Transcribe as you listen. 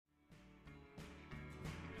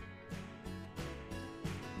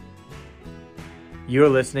You're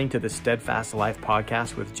listening to the Steadfast Life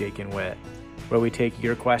podcast with Jake and Whit, where we take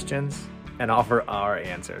your questions and offer our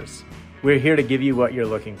answers. We're here to give you what you're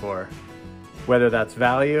looking for, whether that's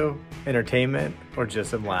value, entertainment, or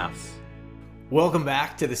just some laughs. Welcome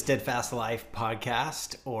back to the Steadfast Life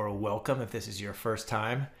podcast, or welcome if this is your first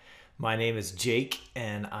time. My name is Jake,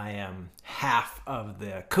 and I am half of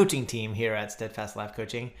the coaching team here at Steadfast Life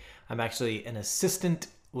Coaching. I'm actually an assistant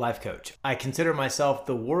life coach. I consider myself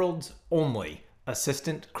the world's only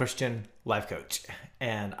assistant Christian life coach,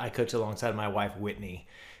 and I coach alongside my wife Whitney,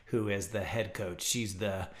 who is the head coach. She's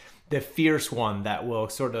the fierce one that will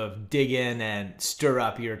sort of dig in and stir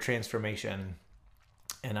up your transformation,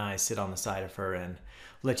 and I sit on the side of her and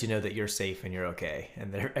let you know that you're safe and you're okay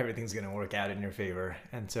and that everything's going to work out in your favor.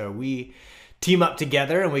 And so we team up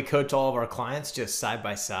together and we coach all of our clients just side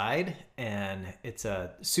by side, and it's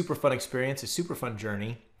a super fun experience, a super fun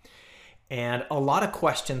journey. And a lot of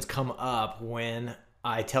questions come up when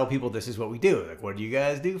I tell people this is what we do. Like, what do you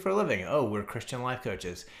guys do for a living? Oh, we're Christian life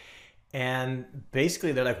coaches. And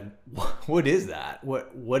basically they're like, what is that?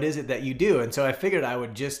 What is it that you do? And so I figured I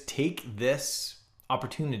would just take this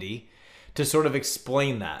opportunity to sort of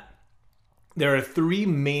explain that. There are three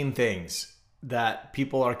main things that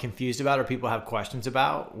people are confused about or people have questions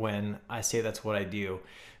about when I say that's what I do.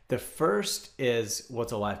 The first is,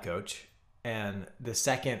 what's a life coach? And the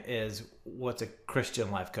second is, what's a Christian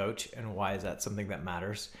life coach and why is that something that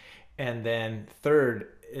matters? And then third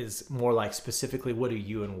is more like specifically, what do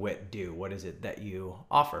you and Whit do? What is it that you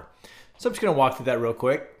offer? So I'm just going to walk through that real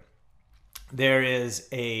quick. There is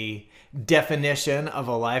a definition of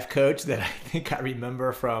a life coach that I think I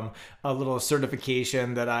remember from a little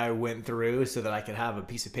certification that I went through so that I could have a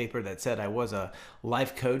piece of paper that said I was a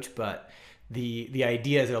life coach. But the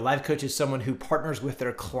idea is that a life coach is someone who partners with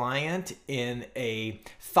their client in a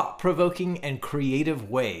thought-provoking and creative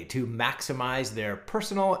way to maximize their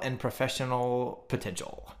personal and professional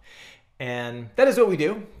potential. And that is what we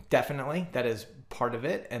do, definitely. That is part of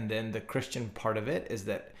it. And then the Christian part of it is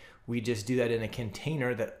that we just do that in a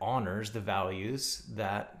container that honors the values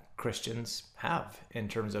that Christians have in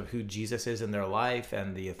terms of who Jesus is in their life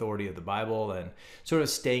and the authority of the Bible, and sort of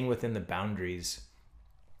staying within the boundaries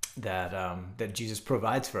that Jesus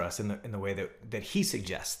provides for us in the way that he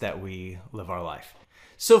suggests that we live our life.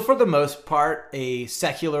 So for the most part, a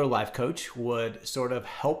secular life coach would sort of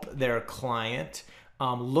help their client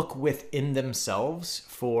look within themselves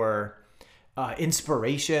for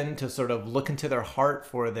inspiration, to sort of look into their heart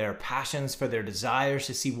for their passions, for their desires,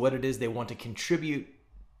 to see what it is they want to contribute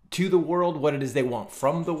to the world, what it is they want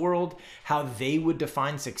from the world, how they would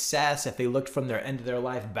define success if they looked from their end of their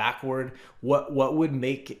life backward, what would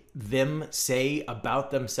make them say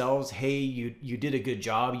about themselves, hey, you did a good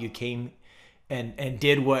job, you came and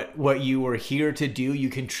did what you were here to do, you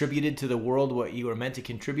contributed to the world what you were meant to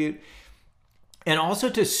contribute. And also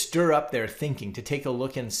to stir up their thinking, to take a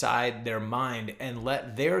look inside their mind and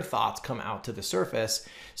let their thoughts come out to the surface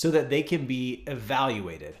so that they can be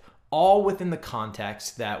evaluated, all within the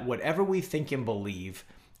context that whatever we think and believe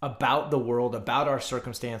about the world, about our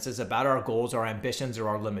circumstances, about our goals, our ambitions, or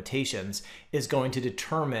our limitations is going to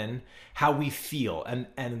determine how we feel.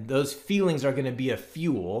 And those feelings are going to be a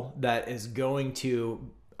fuel that is going to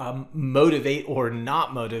motivate or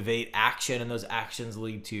not motivate action, and those actions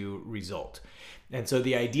lead to result. And so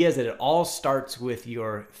the idea is that it all starts with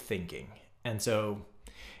your thinking. And so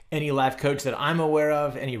any life coach that I'm aware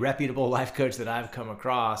of, any reputable life coach that I've come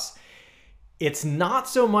across, it's not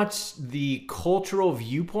so much the cultural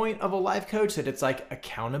viewpoint of a life coach that it's like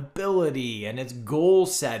accountability and it's goal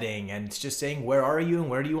setting and it's just saying, where are you and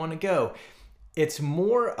where do you want to go? It's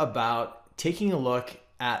more about taking a look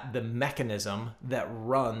at the mechanism that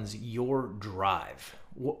runs your drive,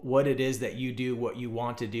 what it is that you do, what you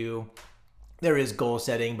want to do. There is goal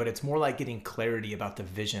setting, but it's more like getting clarity about the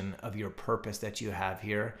vision of your purpose that you have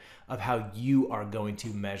here, of how you are going to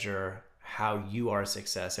measure how you are a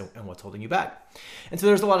success and what's holding you back. And so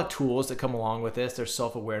there's a lot of tools that come along with this. There's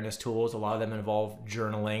self-awareness tools. A lot of them involve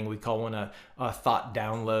journaling. We call one a thought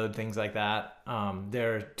download, things like that.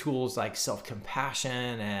 There are tools like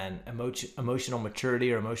self-compassion and emotional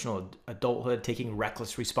maturity or emotional adulthood, taking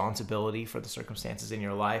reckless responsibility for the circumstances in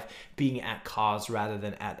your life, being at cause rather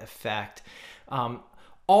than at effect.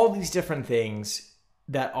 All these different things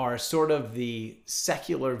that are sort of the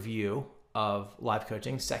secular view of life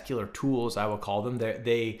coaching, secular tools, I will call them.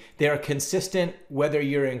 They are consistent whether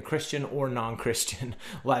you're in Christian or non-Christian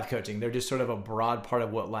life coaching. They're just sort of a broad part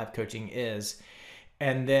of what life coaching is.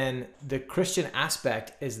 And then the Christian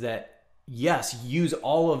aspect is that yes, use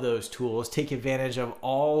all of those tools, take advantage of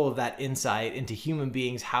all of that insight into human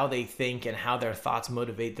beings, how they think and how their thoughts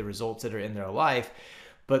motivate the results that are in their life,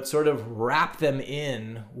 but sort of wrap them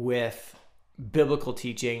in with biblical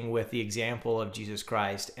teaching, with the example of Jesus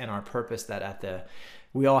Christ and our purpose that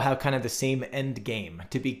we all have kind of the same end game,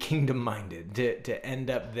 to be kingdom minded, to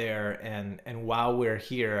end up there. And while we're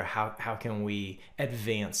here, how can we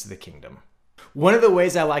advance the kingdom? One of the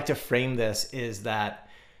ways I like to frame this is that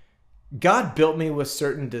God built me with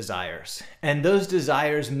certain desires, and those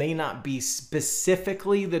desires may not be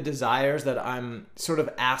specifically the desires that I'm sort of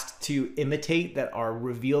asked to imitate that are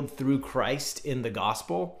revealed through Christ in the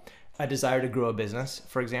gospel. A desire to grow a business,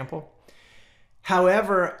 for example.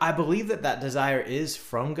 However, I believe that desire is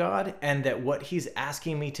from God, and that what he's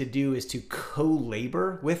asking me to do is to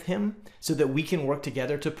co-labor with him so that we can work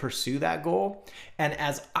together to pursue that goal. And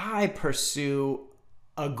as I pursue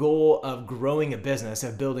a goal of growing a business,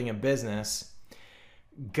 of building a business,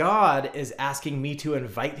 God is asking me to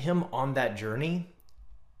invite him on that journey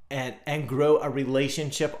and grow a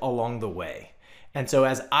relationship along the way. And so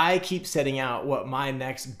as I keep setting out what my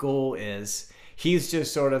next goal is, he's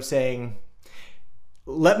just sort of saying,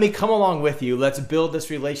 let me come along with you. Let's build this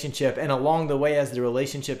relationship. And along the way, as the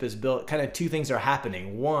relationship is built, kind of two things are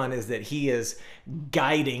happening. One is that he is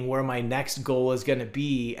guiding where my next goal is going to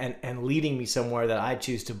be and leading me somewhere that I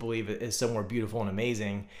choose to believe is somewhere beautiful and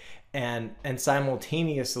amazing. And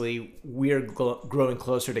simultaneously, we're growing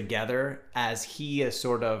closer together as he is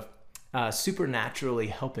sort of supernaturally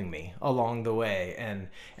helping me along the way.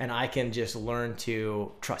 And I can just learn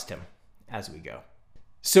to trust him as we go.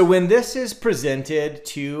 So when this is presented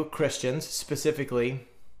to Christians specifically,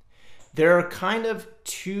 there are kind of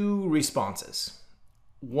two responses.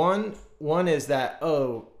 One is that,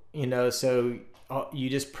 so you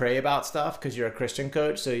just pray about stuff because you're a Christian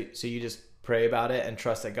coach, so you just pray about it and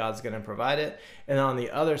trust that God's going to provide it. And on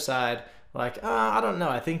the other side, like, I don't know,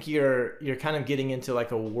 I think you're kind of getting into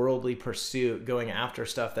like a worldly pursuit, going after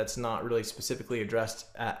stuff that's not really specifically addressed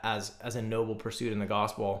as a noble pursuit in the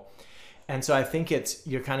gospel. And so I think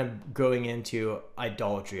you're kind of going into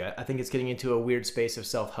idolatry. I think it's getting into a weird space of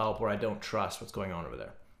self-help where I don't trust what's going on over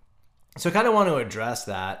there. So I kind of want to address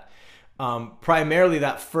that. Primarily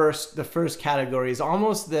the first category is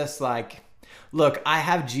almost this like, look, I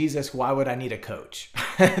have Jesus, why would I need a coach?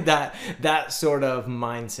 that sort of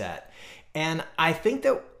mindset. And I think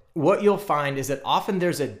that what you'll find is that often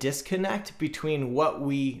there's a disconnect between what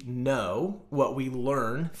we know, what we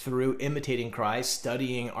learn through imitating Christ,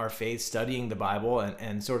 studying our faith, studying the Bible,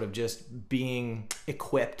 and sort of just being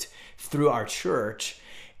equipped through our church,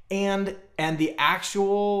 and the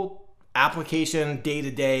actual application,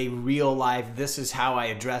 day-to-day, real life, this is how I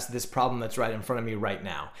address this problem that's right in front of me right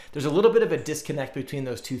now. There's a little bit of a disconnect between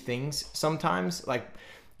those two things sometimes, like,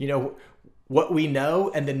 what we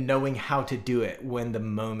know and then knowing how to do it when the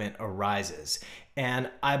moment arises. And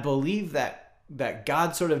I believe that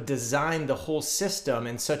God sort of designed the whole system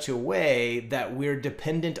in such a way that we're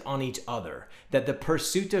dependent on each other, that the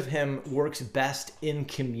pursuit of him works best in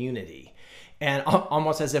community, and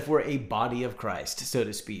almost as if we're a body of Christ, so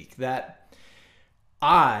to speak, that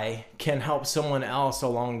I can help someone else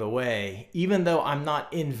along the way, even though I'm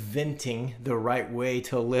not inventing the right way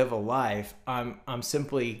to live a life. I'm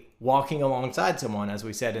simply walking alongside someone, as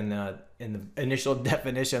we said in the initial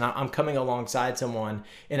definition. I'm coming alongside someone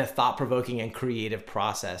in a thought-provoking and creative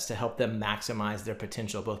process to help them maximize their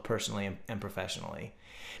potential, both personally and professionally.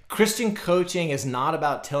 Christian coaching is not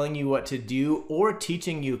about telling you what to do or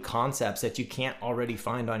teaching you concepts that you can't already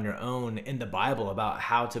find on your own in the Bible about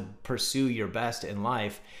how to pursue your best in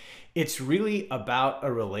life. It's really about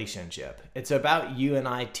a relationship. It's about you and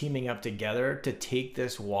I teaming up together to take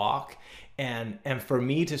this walk, and for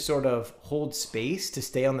me to sort of hold space, to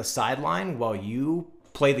stay on the sideline while you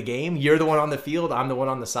play the game. You're the one on the field, I'm the one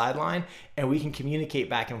on the sideline, and we can communicate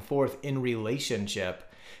back and forth in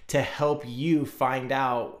relationship to help you find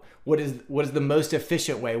out what is the most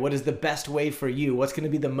efficient way, what is the best way for you, what's going to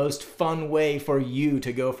be the most fun way for you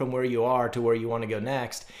to go from where you are to where you want to go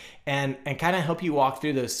next, and kind of help you walk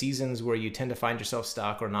through those seasons where you tend to find yourself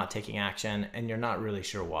stuck or not taking action and you're not really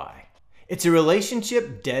sure why. It's a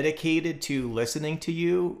relationship dedicated to listening to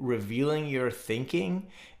you, revealing your thinking,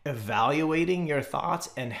 evaluating your thoughts,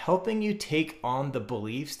 and helping you take on the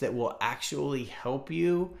beliefs that will actually help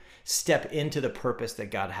you step into the purpose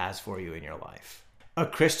that God has for you in your life. A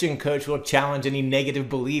Christian coach will challenge any negative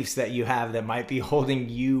beliefs that you have that might be holding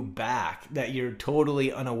you back, that you're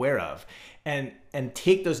totally unaware of, and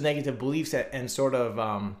take those negative beliefs and sort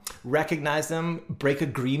of recognize them, break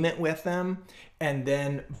agreement with them, and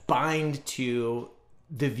then bind to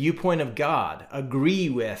the viewpoint of God, agree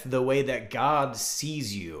with the way that God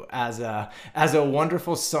sees you as a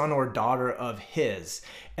wonderful son or daughter of his.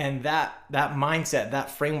 And that mindset,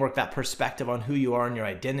 that framework, that perspective on who you are and your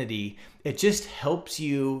identity, it just helps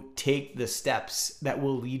you take the steps that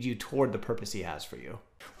will lead you toward the purpose he has for you.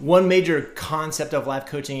 One major concept of life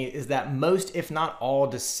coaching is that most, if not all,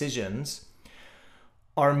 decisions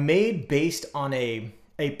are made based on a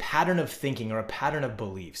pattern of thinking or a pattern of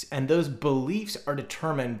beliefs. And those beliefs are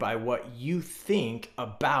determined by what you think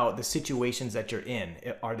about the situations that you're in.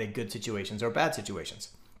 Are they good situations or bad situations?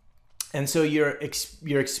 And so your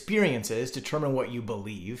experiences determine what you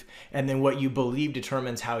believe, and then what you believe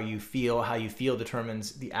determines how you feel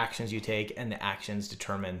determines the actions you take, and the actions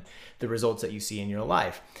determine the results that you see in your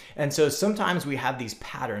life. And so sometimes we have these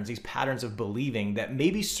patterns of believing that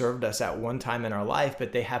maybe served us at one time in our life,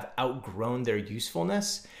 but they have outgrown their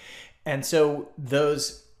usefulness. And so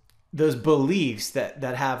those beliefs that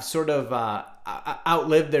have sort of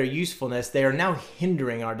outlived their usefulness, they are now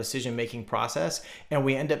hindering our decision-making process, and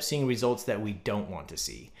we end up seeing results that we don't want to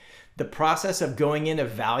see. The process of going in,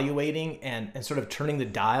 evaluating, and sort of turning the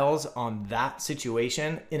dials on that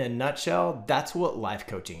situation, in a nutshell, that's what life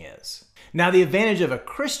coaching is. Now, the advantage of a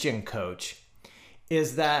Christian coach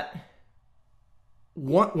is that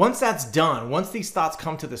once that's done, once these thoughts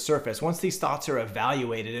come to the surface, once these thoughts are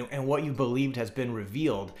evaluated and what you believed has been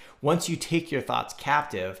revealed, once you take your thoughts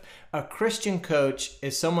captive, a Christian coach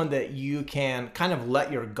is someone that you can kind of let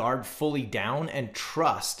your guard fully down and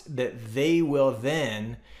trust that they will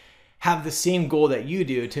then have the same goal that you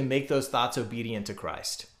do to make those thoughts obedient to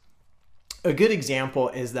Christ. A good example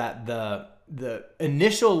is that the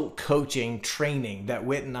initial coaching training that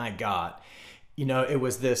Whit and I got, it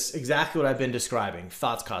was this exactly what I've been describing.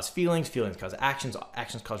 Thoughts cause feelings, feelings cause actions,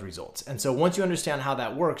 actions cause results. And so once you understand how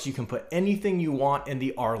that works, you can put anything you want in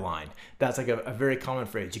the R line. That's like a very common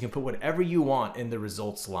phrase. You can put whatever you want in the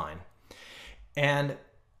results line. And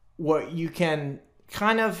what you can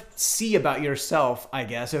kind of see about yourself, I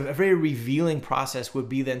guess, a very revealing process would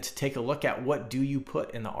be then to take a look at what do you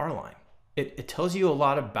put in the R line. It tells you a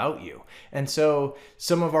lot about you. And so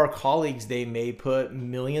some of our colleagues, they may put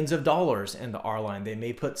millions of dollars in the R line. They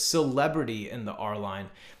may put celebrity in the R line.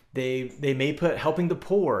 They may put helping the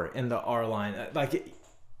poor in the R line. Like,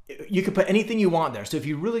 you could put anything you want there. So if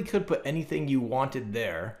you really could put anything you wanted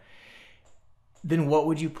there, then what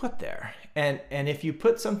would you put there? And if you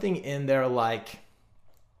put something in there like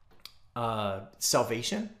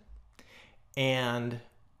salvation and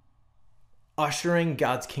ushering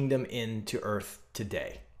God's kingdom into earth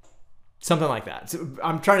today, something like that. So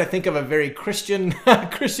I'm trying to think of a very Christian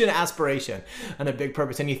aspiration and a big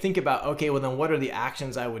purpose. And you think about, okay, well then what are the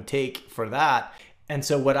actions I would take for that? And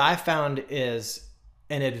so what I found is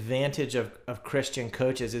an advantage of Christian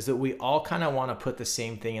coaches is that we all kind of want to put the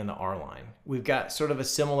same thing in the R line. We've got sort of a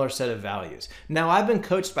similar set of values. Now, I've been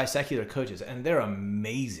coached by secular coaches, and they're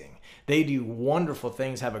amazing. They do wonderful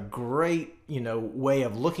things, have a great, way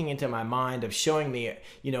of looking into my mind, of showing me,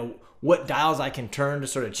 what dials I can turn to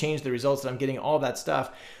sort of change the results that I'm getting, all that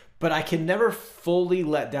stuff. But I can never fully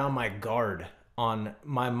let down my guard on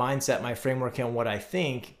my mindset, my framework, and what I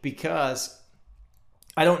think, because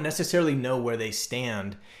I don't necessarily know where they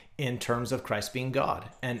stand in terms of Christ being God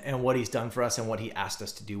and what he's done for us and what he asked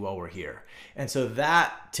us to do while we're here. And so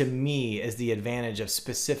that, to me, is the advantage of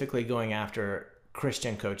specifically going after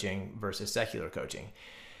Christian coaching versus secular coaching.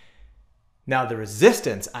 Now, the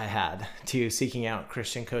resistance I had to seeking out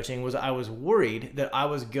Christian coaching was I was worried that I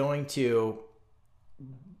was going to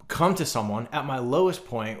come to someone at my lowest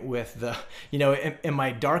point with the, in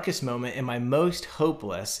my darkest moment, in my most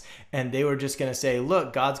hopeless, and they were just going to say,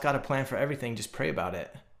 look, God's got a plan for everything. Just pray about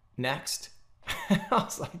it. Next. I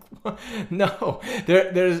was like, no,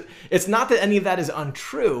 it's not that any of that is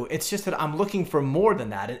untrue. It's just that I'm looking for more than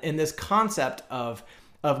that. In this concept of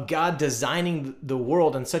God designing the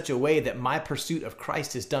world in such a way that my pursuit of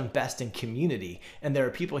Christ is done best in community, and there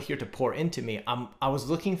are people here to pour into me. I was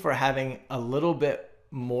looking for having a little bit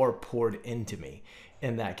more poured into me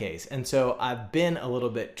in that case. And so I've been a little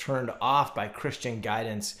bit turned off by Christian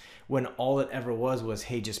guidance when all it ever was,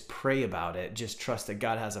 hey, just pray about it. Just trust that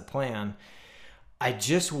God has a plan. I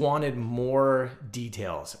just wanted more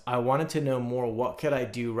details. I wanted to know more. What could I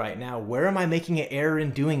do right now? Where am I making an error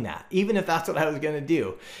in doing that? Even if that's what I was going to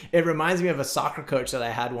do. It reminds me of a soccer coach that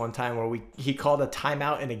I had one time where he called a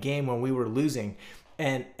timeout in a game when we were losing.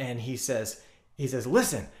 And he says,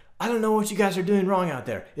 listen, I don't know what you guys are doing wrong out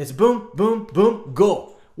there. It's boom, boom, boom,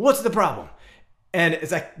 goal. What's the problem? And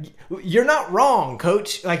it's like, you're not wrong,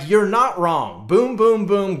 coach. Like, you're not wrong. Boom, boom,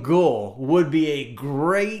 boom, ghoul would be a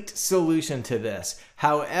great solution to this.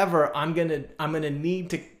 However, I'm gonna need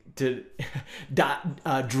to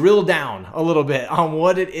drill down a little bit on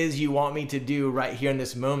what it is you want me to do right here in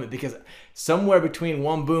this moment, because somewhere between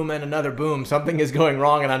one boom and another boom, something is going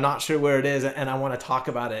wrong, and I'm not sure where it is, and I want to talk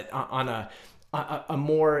about it on a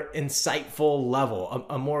more insightful level,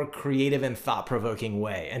 a more creative and thought-provoking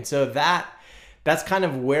way. And so that's kind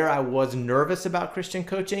of where I was nervous about Christian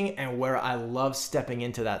coaching, and where I love stepping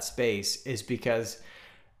into that space is because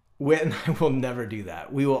when I will never do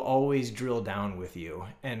that. We will always drill down with you.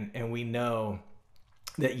 And we know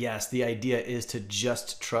that, yes, the idea is to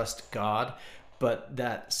just trust God, but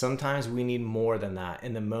that sometimes we need more than that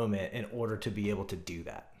in the moment in order to be able to do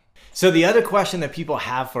that. So the other question that people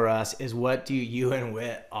have for us is, what do you and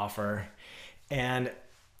Whit offer? And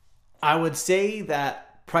I would say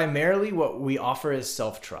that primarily what we offer is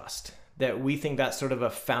self-trust. That we think that's sort of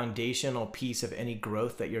a foundational piece of any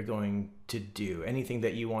growth that you're going to do, anything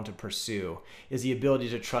that you want to pursue, is the ability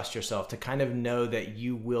to trust yourself, to kind of know that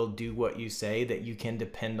you will do what you say, that you can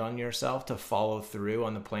depend on yourself to follow through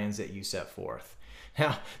on the plans that you set forth.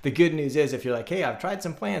 Now, the good news is, if you're like, hey, I've tried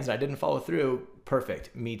some plans and I didn't follow through,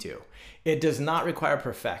 perfect, me too. It does not require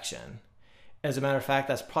perfection. As a matter of fact,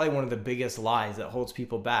 that's probably one of the biggest lies that holds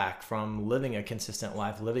people back from living a consistent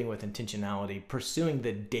life, living with intentionality, pursuing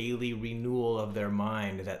the daily renewal of their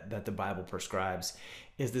mind that the Bible prescribes,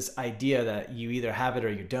 is this idea that you either have it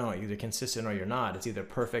or you don't, you're either consistent or you're not. It's either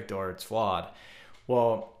perfect or it's flawed.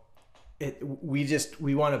 Well,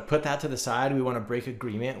 we want to put that to the side. We want to break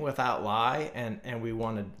agreement with that lie, and we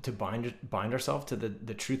want to bind ourselves to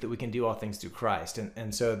the truth that we can do all things through Christ.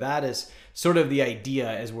 And so that is sort of the idea,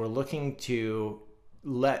 as we're looking to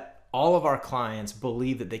let all of our clients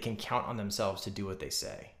believe that they can count on themselves to do what they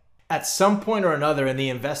say. At some point or another in the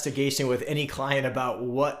investigation with any client about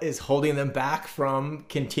what is holding them back from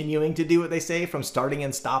continuing to do what they say, from starting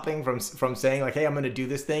and stopping, from saying like, hey, I'm going to do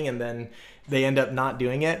this thing, and then they end up not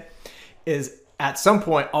doing it, is at some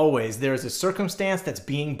point always there's a circumstance that's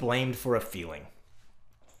being blamed for a feeling.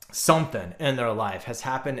 Something in their life has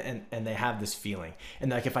happened and they have this feeling.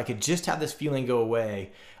 And like, if I could just have this feeling go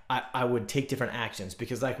away, I would take different actions,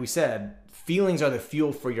 because like we said, feelings are the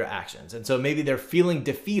fuel for your actions. And so maybe they're feeling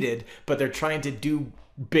defeated, but they're trying to do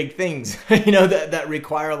big things, that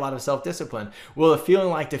require a lot of self-discipline. Well, if feeling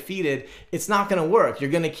like defeated, it's not going to work.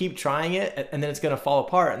 You're going to keep trying it, and then it's going to fall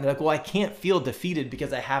apart. And they're like, well, I can't feel defeated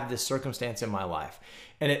because I have this circumstance in my life.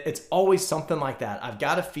 And it's always something like that. I've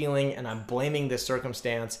got a feeling and I'm blaming this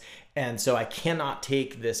circumstance, and so I cannot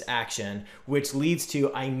take this action, which leads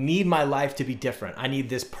to, I need my life to be different. I need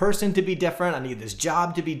this person to be different. I need this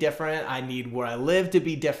job to be different. I need where I live to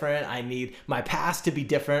be different. I need my past to be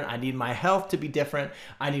different. I need my health to be different.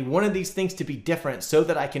 I need one of these things to be different so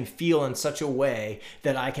that I can feel in such a way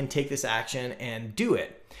that I can take this action and do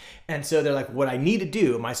it. And so they're like, what I need to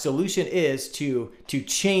do, my solution is to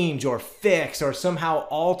change or fix or somehow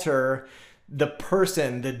alter the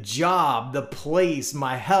person, the job, the place,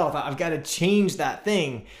 my health. I've got to change that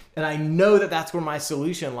thing. And I know that that's where my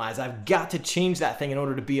solution lies. I've got to change that thing in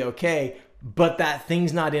order to be okay, but that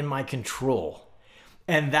thing's not in my control.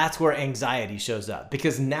 And that's where anxiety shows up,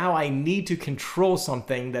 because now I need to control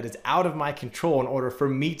something that is out of my control in order for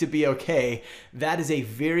me to be okay. That is a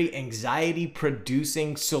very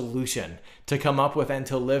anxiety-producing solution to come up with and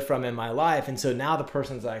to live from in my life. And so now the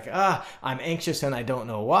person's like, I'm anxious and I don't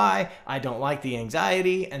know why. I don't like the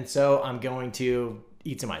anxiety, and so I'm going to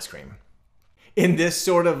eat some ice cream. In this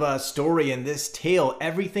sort of a story, in this tale,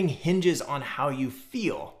 everything hinges on how you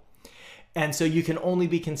feel. And so you can only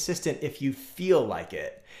be consistent if you feel like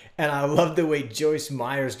it. And I love the way Joyce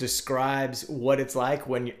Myers describes what it's like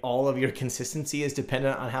when all of your consistency is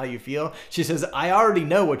dependent on how you feel. She says, I already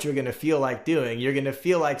know what you're going to feel like doing. You're going to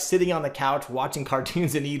feel like sitting on the couch, watching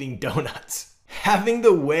cartoons and eating donuts. Having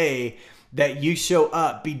the way that you show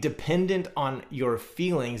up be dependent on your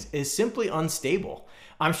feelings is simply unstable.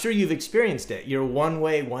 I'm sure you've experienced it. You're one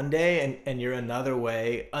way one day and you're another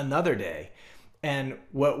way another day. And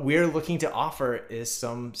what we're looking to offer is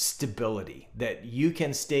some stability, that you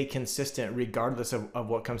can stay consistent regardless of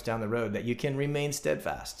what comes down the road, that you can remain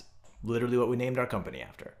steadfast, literally what we named our company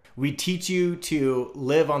after. We teach you to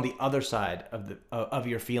live on the other side of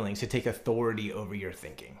your feelings, to take authority over your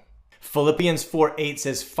thinking. Philippians 4:8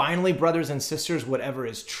 says, finally, brothers and sisters, whatever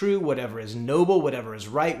is true, whatever is noble, whatever is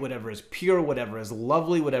right, whatever is pure, whatever is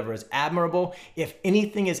lovely, whatever is admirable, if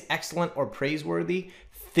anything is excellent or praiseworthy,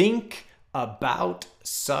 think about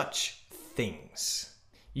such things.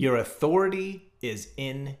 Your authority is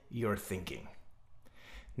in your thinking.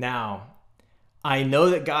 Now, I know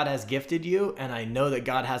that God has gifted you, and I know that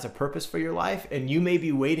God has a purpose for your life, and you may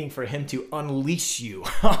be waiting for him to unleash you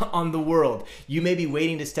on the world. You may be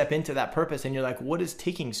waiting to step into that purpose, and you're like, what is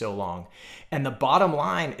taking so long? And the bottom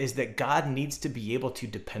line is that God needs to be able to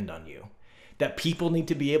depend on you. That people need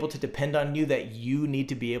to be able to depend on you, that you need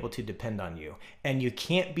to be able to depend on you. And you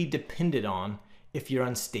can't be depended on if you're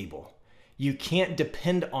unstable. You can't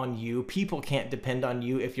depend on you. People can't depend on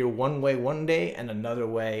you if you're one way one day and another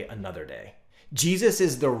way another day. Jesus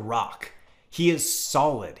is the rock. He is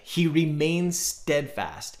solid. He remains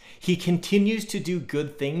steadfast. He continues to do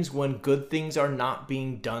good things when good things are not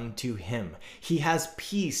being done to him. He has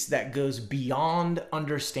peace that goes beyond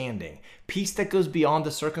understanding, peace that goes beyond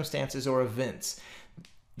the circumstances or events.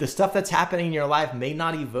 The stuff that's happening in your life may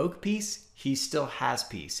not evoke peace. He still has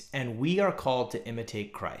peace, and we are called to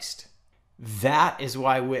imitate Christ. That is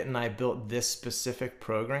why Whit and I built this specific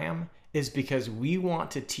program, is because we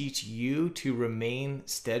want to teach you to remain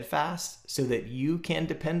steadfast so that you can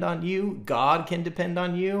depend on you, God can depend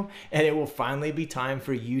on you, and it will finally be time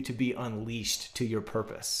for you to be unleashed to your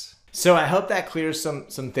purpose. So I hope that clears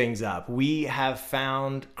some things up. We have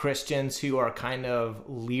found Christians who are kind of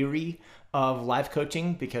leery of life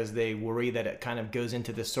coaching because they worry that it kind of goes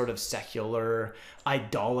into this sort of secular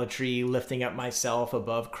idolatry, lifting up myself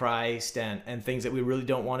above Christ and things that we really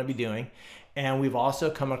don't want to be doing. And we've also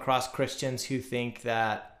come across Christians who think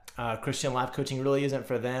that Christian life coaching really isn't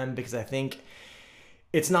for them because I think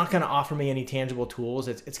it's not going to offer me any tangible tools.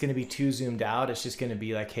 It's going to be too zoomed out. It's just going to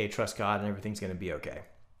be like, hey, trust God and everything's going to be okay.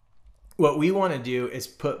 What we want to do is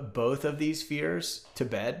put both of these fears to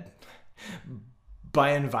bed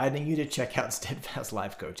by inviting you to check out Steadfast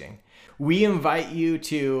Life Coaching. We invite you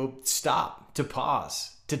to stop, to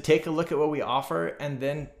pause, to take a look at what we offer and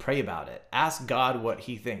then pray about it. Ask God what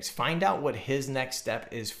he thinks. Find out what his next step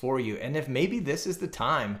is for you. And if maybe this is the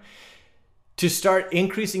time to start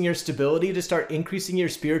increasing your stability, to start increasing your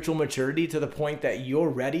spiritual maturity to the point that you're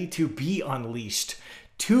ready to be unleashed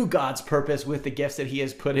to God's purpose with the gifts that he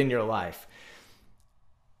has put in your life.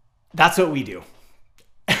 That's what we do.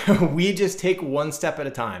 We just take one step at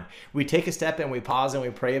a time. We take a step and we pause and we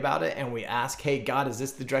pray about it and we ask, hey, God, is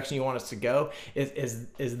this the direction you want us to go? Is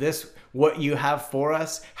this what you have for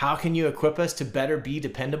us? How can you equip us to better be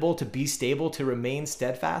dependable, to be stable, to remain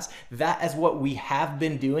steadfast? That is what we have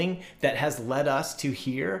been doing that has led us to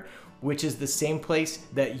here, which is the same place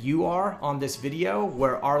that you are on this video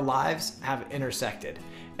where our lives have intersected.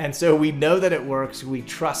 And so we know that it works, we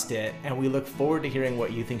trust it, and we look forward to hearing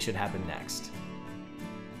what you think should happen next.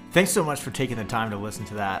 Thanks so much for taking the time to listen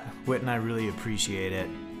to that. Whit and I really appreciate it.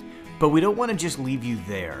 But we don't want to just leave you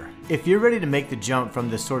there. If you're ready to make the jump from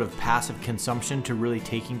this sort of passive consumption to really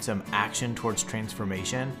taking some action towards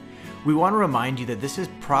transformation, we want to remind you that this is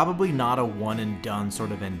probably not a one and done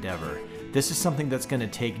sort of endeavor. This is something that's going to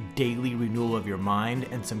take daily renewal of your mind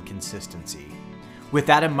and some consistency. With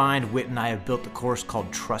that in mind, Whit and I have built a course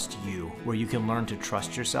called Trust You, where you can learn to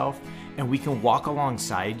trust yourself, and we can walk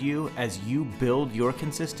alongside you as you build your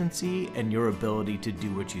consistency and your ability to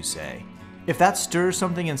do what you say. If that stirs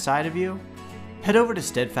something inside of you, head over to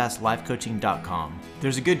steadfastlifecoaching.com.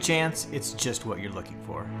 There's a good chance it's just what you're looking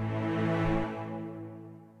for.